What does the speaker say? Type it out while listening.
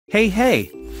Hey!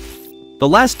 The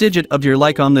last digit of your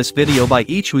like on this video by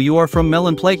each who you are from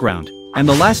Melon Playground, and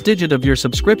the last digit of your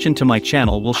subscription to my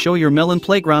channel will show your Melon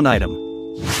Playground item.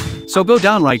 So go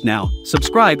down right now,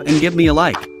 subscribe and give me a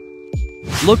like.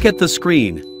 Look at the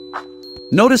screen.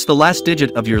 Notice the last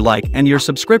digit of your like and your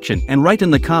subscription and write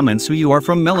in the comments who you are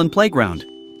from Melon Playground.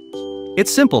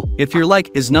 It's simple, if your like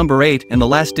is number 8 and the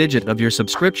last digit of your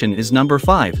subscription is number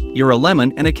 5, you're a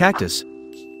lemon and a cactus.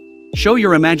 Show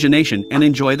your imagination and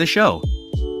enjoy the show.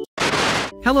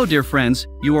 Hello dear friends,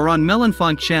 you are on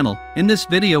Melonfonk channel. In this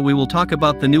video we will talk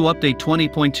about the new update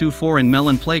 20.24 in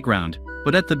Melon Playground.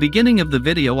 But at the beginning of the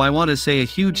video I want to say a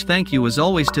huge thank you as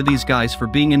always to these guys for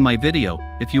being in my video.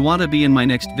 If you want to be in my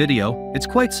next video, it's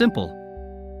quite simple.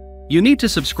 You need to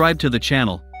subscribe to the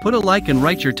channel, put a like and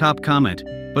write your top comment,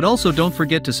 but also don't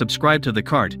forget to subscribe to the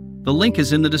cart. The link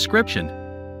is in the description.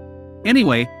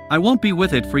 Anyway, I won't be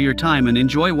with it for your time and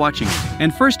enjoy watching it.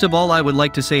 And first of all I would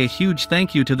like to say a huge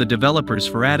thank you to the developers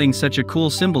for adding such a cool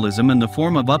symbolism in the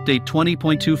form of update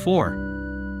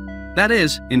 20.24. That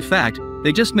is, in fact,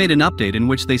 they just made an update in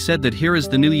which they said that here is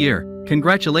the new year,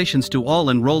 congratulations to all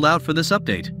and rolled out for this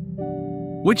update.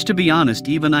 Which to be honest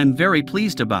even I'm very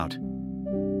pleased about.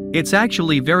 It's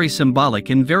actually very symbolic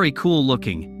and very cool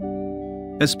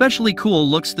looking. Especially cool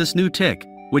looks this new tick,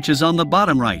 which is on the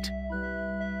bottom right.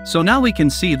 So now we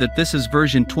can see that this is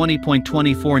version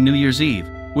 20.24 New Year's Eve,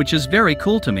 which is very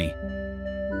cool to me.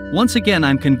 Once again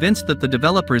I'm convinced that the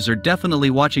developers are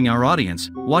definitely watching our audience,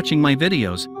 watching my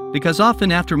videos, because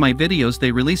often after my videos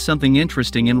they release something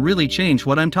interesting and really change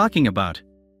what I'm talking about.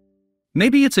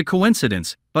 Maybe it's a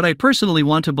coincidence, but I personally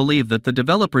want to believe that the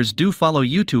developers do follow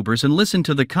YouTubers and listen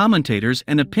to the commentators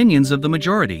and opinions of the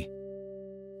majority.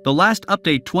 The last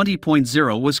update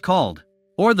 20.0 was called,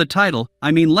 or the title,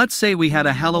 let's say we had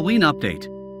a Halloween update.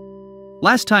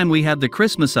 Last time we had the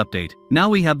Christmas update, now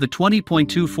we have the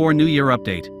 20.24 New Year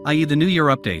update, i.e. the New Year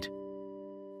update.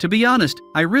 To be honest,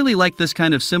 I really like this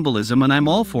kind of symbolism and I'm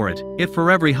all for it. If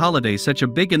for every holiday such a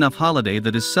big enough holiday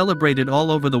that is celebrated all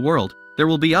over the world, there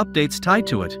will be updates tied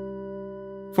to it.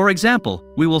 For example,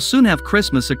 we will soon have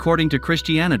Christmas according to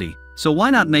Christianity, so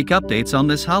why not make updates on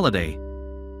this holiday?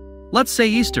 Let's say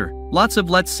Easter, lots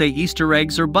of let's say Easter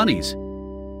eggs or bunnies.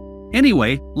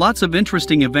 Anyway, lots of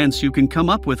interesting events you can come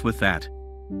up with that.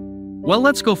 Well,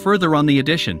 let's go further on the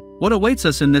addition. What awaits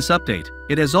us in this update?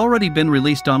 It has already been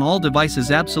released on all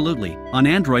devices absolutely, on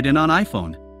Android and on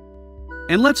iPhone.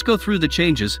 And let's go through the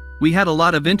changes. We had a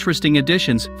lot of interesting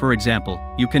additions. For example,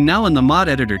 you can now in the mod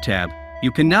editor tab,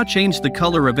 you can now change the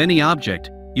color of any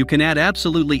object. You can add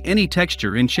absolutely any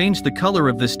texture and change the color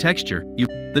of this texture.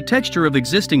 The texture of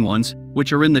existing ones,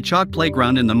 which are in the chalk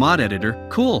playground in the mod editor.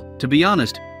 Cool, to be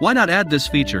honest, why not add this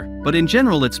feature? But in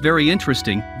general it's very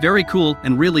interesting, very cool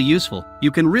and really useful. You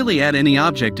can really add any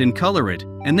object and color it,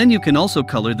 and then you can also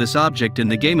color this object in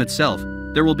the game itself.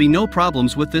 There will be no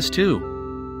problems with this too.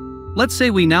 Let's say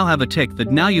we now have a tick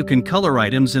that now you can color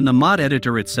items in the mod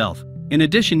editor itself. In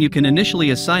addition you can initially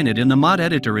assign it in the mod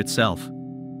editor itself.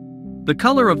 The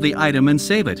color of the item and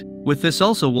save it. With this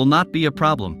also will not be a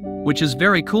problem, which is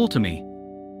very cool to me.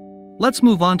 Let's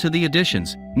move on to the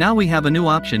additions. Now we have a new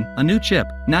option, a new chip.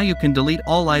 Now you can delete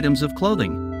all items of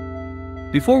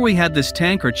clothing. Before we had this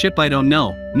tank or chip I don't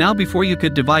know. Now before you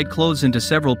could divide clothes into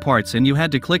several parts and you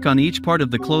had to click on each part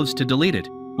of the clothes to delete it,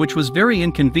 which was very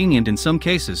inconvenient in some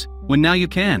cases, when now you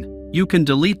can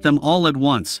delete them all at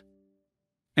once.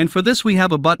 And for this we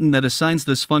have a button that assigns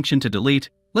this function to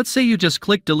delete. Let's say you just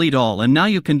click delete all and now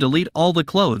you can delete all the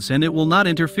clothes and it will not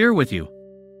interfere with you.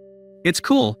 It's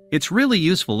cool, it's really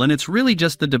useful and it's really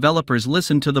just the developers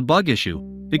listened to the bug issue,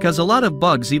 because a lot of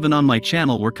bugs even on my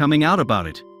channel were coming out about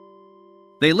it.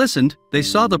 They listened, they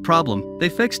saw the problem, they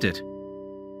fixed it.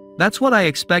 That's what I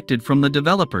expected from the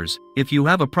developers. If you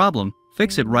have a problem,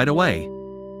 fix it right away.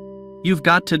 You've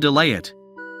got to delay it.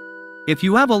 If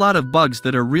you have a lot of bugs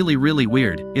that are really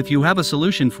weird, if you have a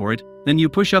solution for it, then you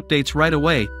push updates right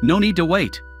away, no need to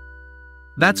wait.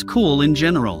 That's cool in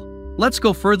general. Let's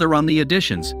go further on the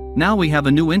additions. Now we have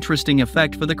a new interesting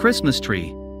effect for the Christmas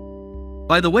tree.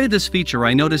 By the way, this feature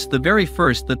I noticed the very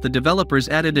first that the developers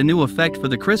added a new effect for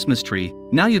the Christmas tree.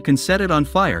 Now you can set it on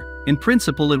fire. In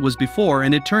principle it was before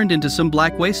and it turned into some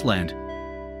black wasteland.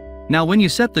 Now when you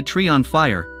set the tree on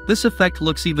fire, this effect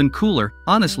looks even cooler.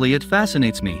 Honestly, it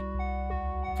fascinates me.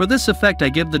 For this effect I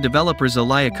give the developers a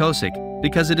Lyakosic,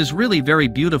 because it is really very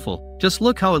beautiful. Just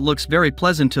look how it looks, very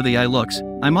pleasant to the eye looks.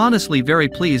 I'm honestly very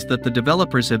pleased that the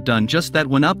developers have done just that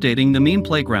when updating the Melon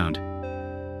Playground.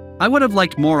 I would have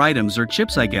liked more items or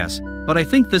chips I guess, but I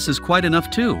think this is quite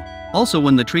enough too. Also,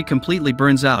 when the tree completely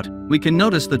burns out, we can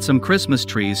notice that some Christmas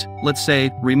trees, let's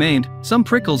say, remained, some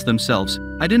prickles themselves.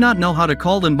 I do not know how to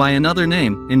call them by another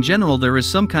name. In general, there is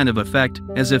some kind of effect,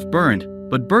 as if burned,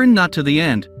 but burned not to the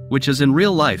end, which is in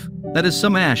real life. That is,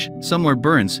 some ash, somewhere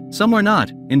burns, somewhere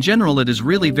not. In general, it is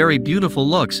really very beautiful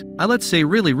looks. Let's say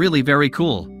really very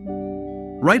cool.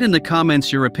 Write in the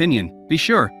comments your opinion. Be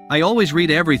sure, I always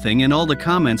read everything and all the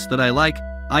comments that I like.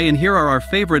 And here are our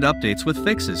favorite updates with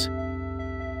fixes.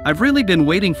 I've really been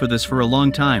waiting for this for a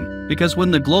long time, because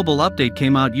when the global update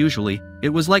came out, usually, it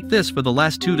was like this for the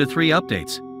last 2 to 3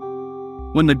 updates.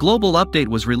 When the global update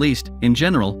was released, in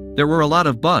general, there were a lot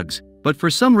of bugs, but for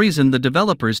some reason the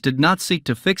developers did not seek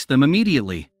to fix them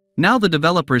immediately. Now the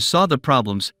developers saw the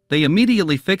problems, they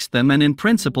immediately fixed them, and in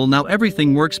principle now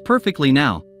everything works perfectly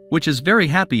now, which is very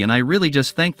happy, and I really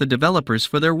just thank the developers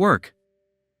for their work.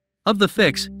 Of the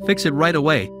fix it right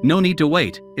away, no need to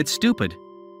wait, it's stupid.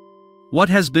 What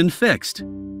has been fixed?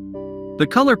 The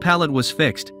color palette was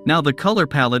fixed. Now the color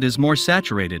palette is more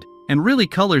saturated, and really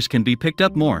colors can be picked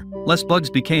up more, less bugs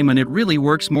became, and it really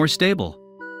works more stable.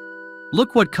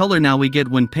 Look what color now we get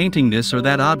when painting this or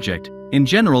that object. In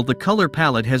general, the color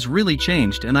palette has really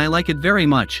changed and I like it very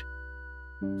much.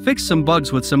 Fixed some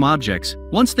bugs with some objects.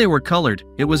 Once they were colored,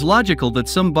 it was logical that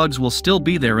some bugs will still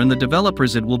be there, and the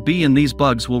developers it will be, and these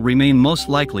bugs will remain most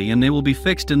likely, and they will be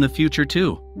fixed in the future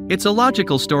too. It's a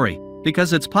logical story,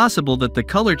 because it's possible that the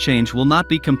color change will not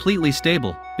be completely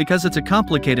stable, because it's a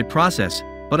complicated process,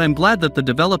 but I'm glad that the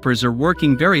developers are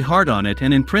working very hard on it,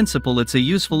 and in principle it's a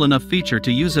useful enough feature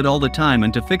to use it all the time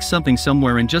and to fix something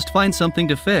somewhere and just find something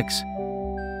to fix.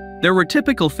 There were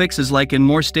typical fixes like in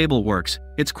more stable works.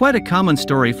 It's quite a common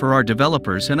story for our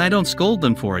developers, and I don't scold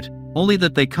them for it, only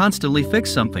that they constantly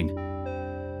fix something.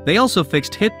 They also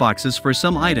fixed hitboxes for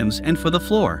some items and for the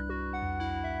floor.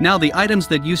 Now the items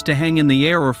that used to hang in the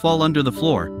air or fall under the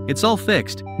floor, it's all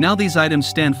fixed. Now these items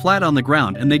stand flat on the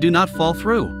ground and they do not fall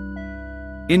through.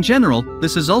 In general,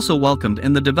 this is also welcomed,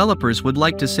 and the developers would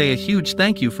like to say a huge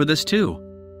thank you for this too.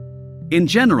 In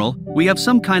general, we have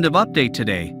some kind of update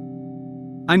today.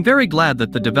 I'm very glad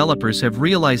that the developers have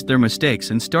realized their mistakes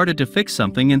and started to fix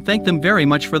something, and thank them very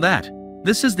much for that.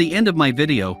 This is the end of my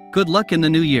video. Good luck in the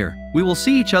new year. We will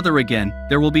see each other again.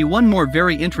 There will be one more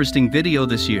very interesting video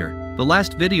this year, the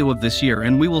last video of this year,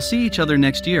 and we will see each other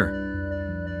next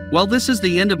year. Well, this is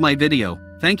the end of my video.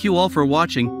 Thank you all for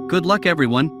watching. Good luck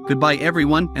everyone, goodbye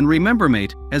everyone, and remember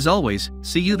mate, as always,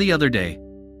 see you the other day.